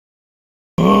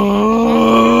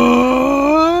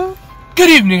Good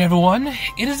evening, everyone.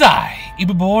 It is I,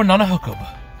 Eibbor Nanahcub.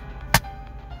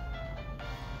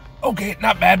 Okay,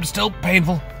 not bad, but still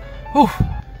painful. Whew.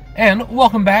 And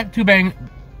welcome back to Bang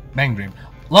Dream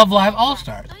Love Live All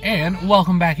Stars. And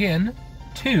welcome back in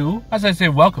to, as I say,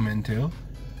 welcome into.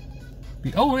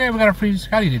 Oh yeah, we got a free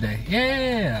Scotty today.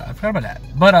 Yeah, I forgot about that.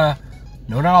 But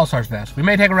no, not All Stars Fest. We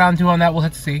may take a round 2 on that. We'll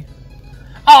have to see.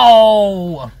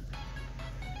 Oh,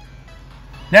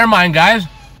 never mind, guys.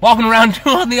 Walking around 2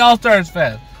 on the All-Stars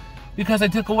Fest. Because I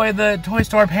took away the Toy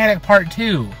Store Panic Part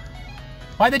 2.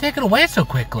 Why'd they take it away so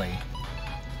quickly?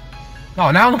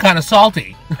 Oh, now I'm kind of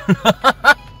salty.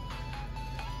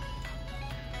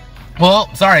 Well,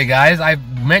 sorry guys. I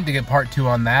meant to get Part 2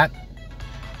 on that.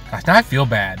 Gosh, now I feel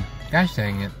bad. Gosh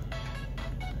dang it.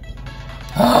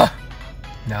 Now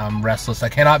I'm restless. I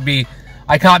cannot be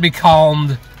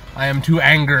calmed. I am too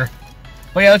angry.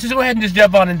 But yeah, let's just go ahead and just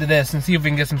jump on into this and see if we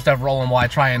can get some stuff rolling while I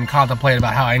try and contemplate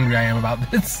about how angry I am about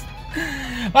this.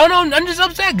 Oh no, I'm just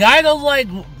upset, guys. I was like,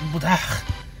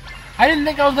 I didn't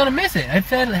think I was gonna miss it. I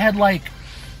said it had like,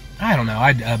 I don't know.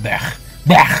 I guess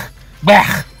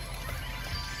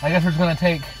we're just gonna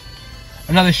take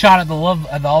another shot at the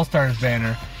All Stars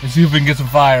banner and see if we can get some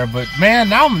fire. But man,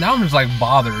 now I'm just like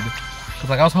bothered. Cause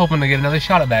like I was hoping to get another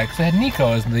shot at that because it had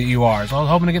Nico as the UR, so I was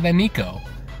hoping to get that Nico.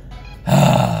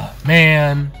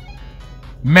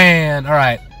 Man, all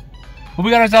right. Well,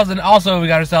 we got ourselves, and also we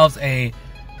got ourselves a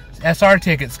SR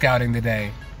ticket scouting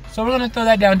today, so we're gonna throw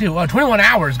that down too. Oh, 21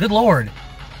 hours, good lord.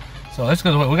 So let's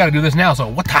go. We got to do this now. So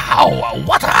what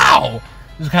how?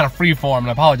 This is kind of free form,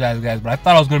 and I apologize, guys, but I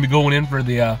thought I was gonna be going in for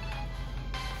the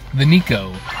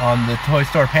Nico on the Toy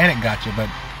Store Panic Gotcha, but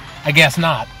I guess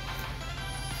not.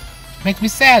 Makes me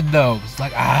sad though. It's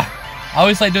like I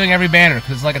always like doing every banner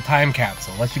because it's like a time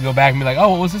capsule. Lets you go back and be like, oh,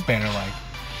 what was this banner like?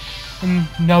 And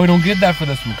now we don't get that for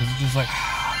this one because it's just like,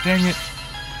 dang it.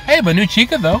 Hey, but new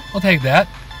Chica though. I'll take that.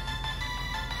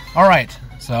 Alright,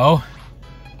 so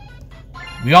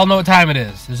we all know what time it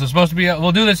is. This is supposed to be,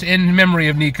 we'll do this in memory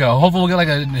of Nico. Hopefully we'll get like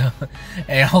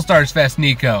a All-Stars Fest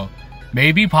Nico.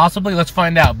 Maybe, possibly, let's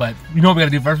find out. But you know what we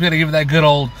gotta do first? We gotta give it that good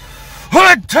old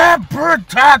land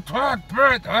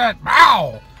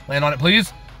on it,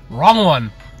 please. Wrong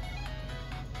one.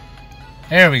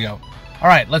 There we go.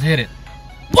 Alright, let's hit it.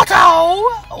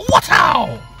 What-ow!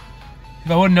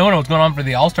 If I wouldn't known what was going on for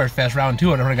the All-Stars Fest Round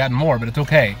 2, I'd have gotten more, but it's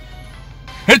okay.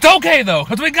 It's okay, though,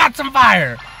 because we got some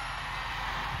fire!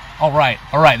 Alright.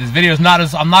 This video is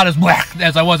I'm not as black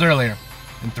as I was earlier.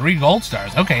 And 3 gold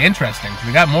stars. Okay, interesting. So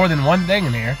we got more than one thing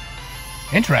in here.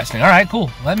 Interesting. Alright,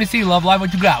 cool. Let me see, Love Live,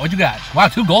 what you got? Wow,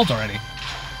 2 golds already.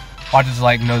 Watch this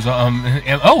like no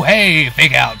oh hey,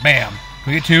 fake out, bam.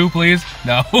 Can we get 2, please?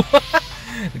 No.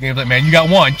 The game's like, man, you got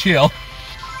 1, chill.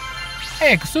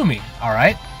 Hey, Kasumi.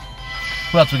 Alright.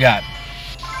 What else we got?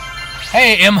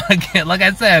 Hey, Emma again, like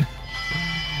I said.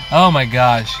 Oh my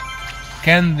gosh.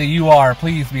 Can the UR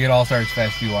please be an All Stars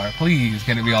Fest UR? Please,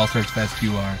 can it be All Stars Fest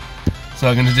UR? So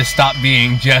I'm gonna just stop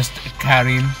being just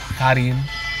Karin.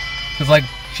 Cause like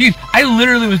I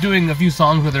literally was doing a few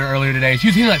songs with her earlier today. She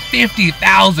was hitting like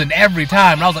 50,000 every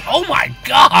time, and I was like, "Oh my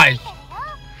gosh!"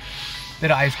 Did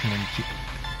ice cream?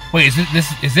 Wait, is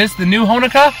this the new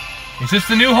Honoka? Is this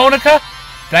the new Honoka?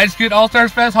 Did I just get All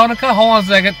Stars Fest Honoka? Hold on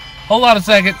a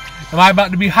second. Am I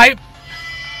about to be hype?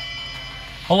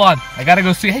 Hold on, I gotta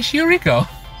go see. Hey, Shioriko.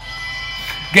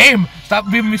 Game, stop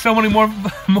giving me so many more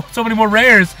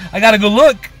rares. I gotta go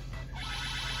look.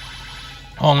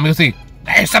 Hold on, let me go see.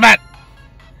 Hey, Sabat.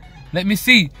 Let me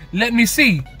see.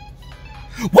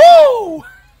 Woo!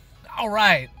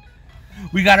 Alright.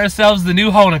 We got ourselves the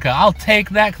new Honoka. I'll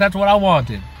take that because that's what I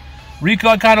wanted. Rico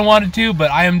I kind of wanted to,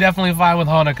 but I am definitely fine with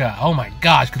Honoka. Oh my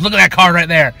gosh, because look at that card right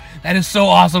there. That is so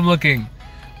awesome looking.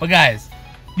 But guys,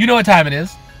 you know what time it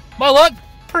is. Well, look,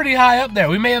 pretty high up there.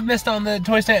 We may have missed on the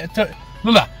Toy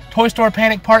Store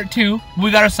Panic Part 2. We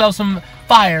got ourselves some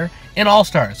fire in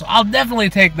All-Stars. So I'll definitely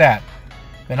take that.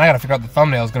 And I gotta figure out what the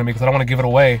thumbnail is gonna be because I don't want to give it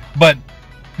away. But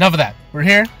enough of that. We're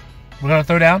here. We're gonna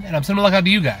throw down, and I'm sending a look out to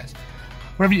you guys.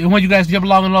 Wherever you want you guys to jump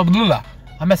along and blah.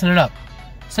 I'm messing it up.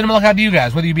 Send a look out to you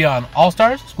guys, whether you be on All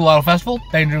Stars, School Idol Festival,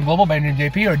 Bang Dream Global, Bang Dream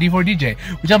JP, or D4DJ.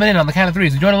 We're jumping in on the count of 3,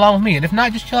 so join along with me. And if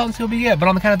not, just chill out and see what we get. But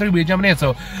on the count of 3, we're jumping in.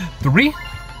 So 3,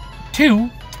 2,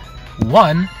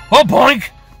 1. Oh boink!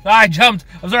 I jumped.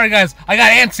 I'm sorry guys. I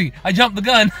got antsy. I jumped the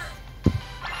gun.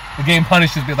 The game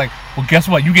punishes me like, well, guess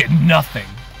what? You get nothing.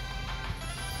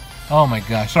 Oh my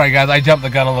gosh. Sorry guys, I jumped the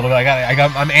gun a little bit.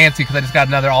 I'm antsy because I just got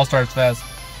another All-Stars Fest.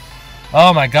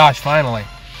 Oh my gosh, finally.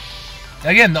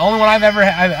 Again, the only one I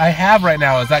have right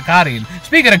now is that Karin.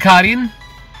 Speaking of Karin,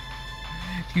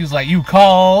 she was like, you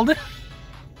called. But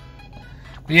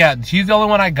yeah, she's the only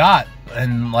one I got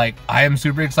And, like, I am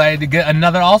super excited to get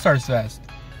another All-Stars Fest.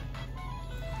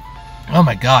 Oh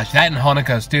my gosh, that and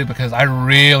Honoka's too, because I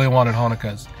really wanted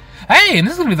Honoka's. Hey, and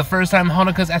this is going to be the first time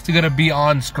Honoka's actually going to be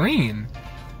on screen.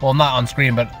 Well, not on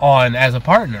screen, but on as a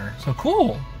partner. So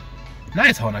cool.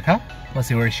 Nice, Honoka. Let's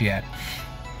see, where is she at?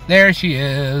 There she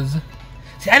is.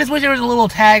 See, I just wish there was a little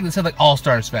tag that said, like,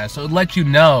 All-Stars Fest, so it would let you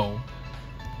know.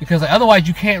 Because, like, otherwise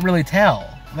you can't really tell.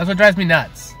 That's what drives me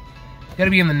nuts. You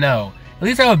gotta be in the know. At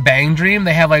least I have a Bang Dream.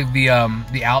 They have, like, the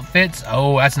outfits.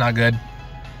 Oh, that's not good.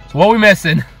 So what are we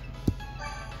missing?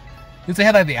 At least they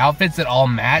have, like, the outfits that all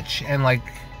match, and, like,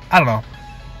 I don't know.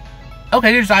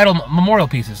 Okay, there's idol memorial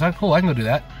pieces. Oh, cool, I can go do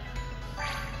that.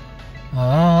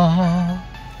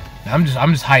 I'm just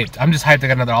hyped. I'm just hyped I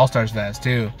got another All-Stars Fest,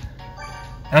 too.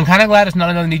 And I'm kind of glad it's not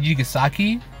another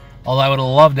Nijigasaki. Although I would have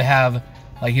loved to have,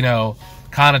 like, you know,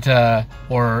 Kanata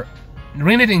or...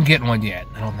 Rina didn't get one yet,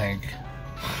 I don't think.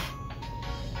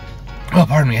 Oh,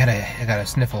 pardon me, I got a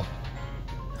sniffle.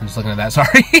 I'm just looking at that,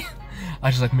 sorry. I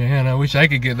was just like, man, I wish I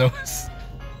could get those.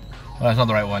 Well, that's not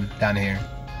the right one. Down here.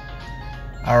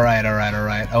 Alright, alright,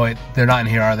 alright. Oh, wait, they're not in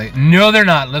here, are they? No, they're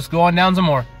not. Let's go on down some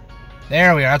more.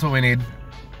 There we are, that's what we need.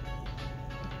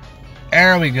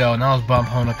 There we go. Now let's bump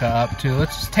Honoka up, too.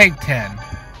 Let's just take 10.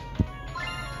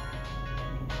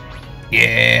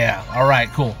 Yeah. Alright,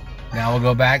 cool. Now we'll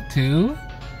go back to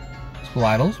School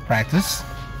Idols, practice.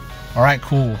 Alright,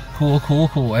 cool. Cool, cool,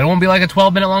 cool. It won't be like a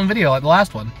 12-minute long video like the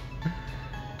last one.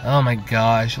 Oh my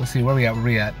gosh. Let's see, where we at? Where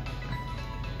we at?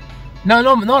 No,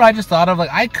 what I just thought of, like,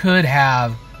 I could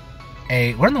have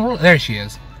a... Where in the world? There she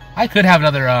is. I could have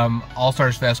another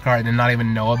All-Stars Fest card and not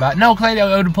even know about it. No, because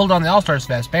I would have pulled on the All-Stars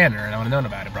Fest banner and I would have known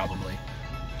about it, probably.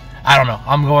 I don't know.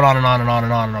 I'm going on and on and on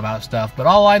and on about stuff. But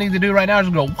all I need to do right now is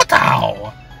just go,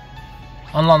 what-ow!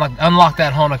 Unlock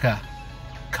that Honoka.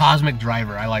 Cosmic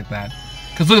Driver. I like that.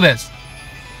 Because look at this.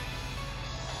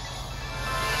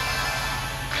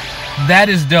 That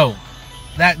is dope.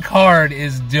 That card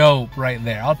is dope right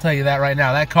there. I'll tell you that right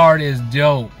now. That card is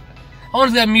dope. I want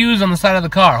to see that Muse on the side of the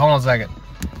car. Hold on a second.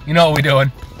 You know what we're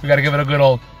doing. We got to give it a good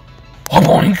old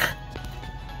boink.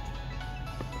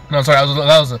 No, sorry.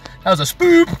 That was a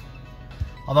spoop.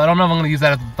 Although I don't know if I'm going to use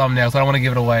that as the thumbnail, so I don't want to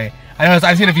give it away. I know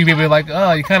I've seen a few people like,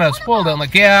 oh, you kind of spoiled it. I'm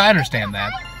like, yeah, I understand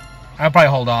that. I'll probably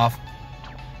hold off.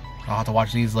 I'll have to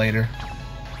watch these later.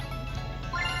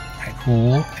 Alright,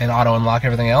 cool. And auto-unlock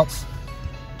everything else.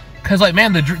 Because, like,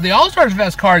 man, the All-Stars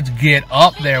Fest cards get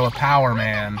up there with power,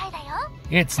 man.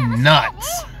 It's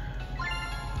nuts.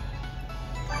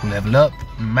 Level up.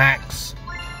 Max.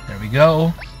 There we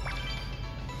go.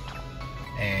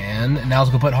 And now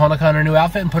let's go put Honoka on her new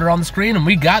outfit and put her on the screen, and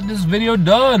we got this video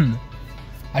done.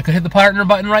 I could hit the partner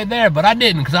button right there, but I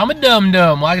didn't, because I'm a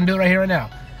dum-dum. Well, I can do it right here, right now.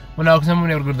 Well, no, because I'm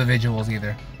not able to go to the visuals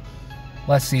either.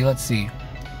 Let's see, let's see.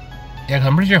 Yeah, because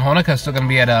I'm pretty sure Honoka's still going to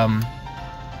be at,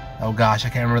 oh gosh, I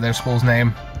can't remember their school's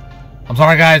name. I'm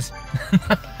sorry, guys.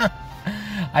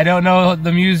 I don't know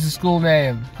the Muse's school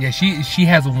name. Yeah, she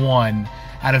has 1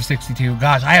 out of 62.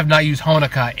 Gosh, I have not used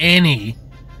Honoka any.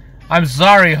 I'm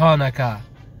sorry, Honoka.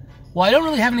 Well, I don't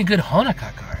really have any good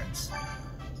Honoka cards.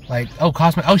 Like, oh,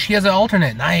 Cosmic. Oh, she has an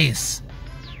alternate. Nice.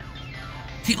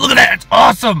 See, look at that. It's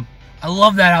awesome. I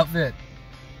love that outfit.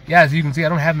 Yeah, as you can see, I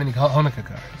don't have many Honoka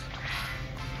cards.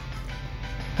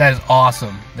 That is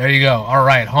awesome. There you go. All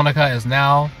right, Honoka is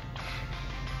now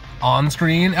on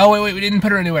screen. Oh, wait, we didn't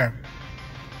put her anywhere.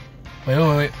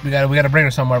 Wait. We gotta bring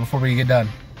her somewhere before we get done.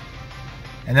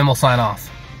 And then we'll sign off.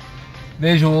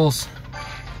 Visuals.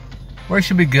 Where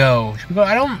should we go? Should we go?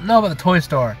 I don't know about the toy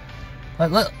store.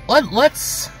 Let's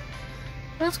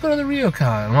go to the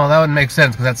Ryokan. Well, that wouldn't make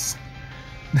sense because that's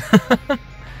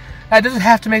that doesn't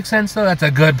have to make sense though. That's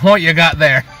a good point you got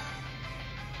there.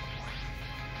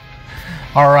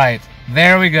 All right,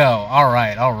 there we go. All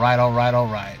right. Sound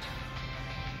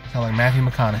like Matthew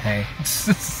McConaughey.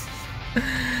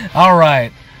 All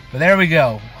right, but there we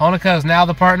go. Honoka is now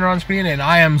the partner on screen, and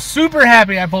I am super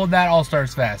happy I pulled that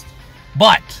All-Stars Fest.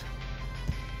 But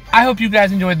I hope you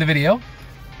guys enjoyed the video.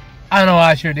 I know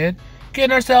I sure did.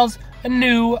 Getting ourselves a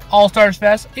new All-Stars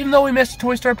Fest. Even though we missed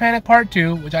Toy Store Panic Part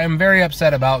 2, which I am very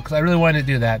upset about because I really wanted to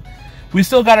do that. We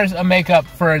still got a makeup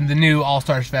for the new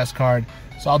All-Stars Fest card.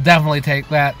 So I'll definitely take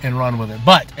that and run with it.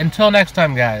 But until next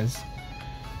time, guys,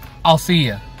 I'll see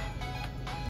ya.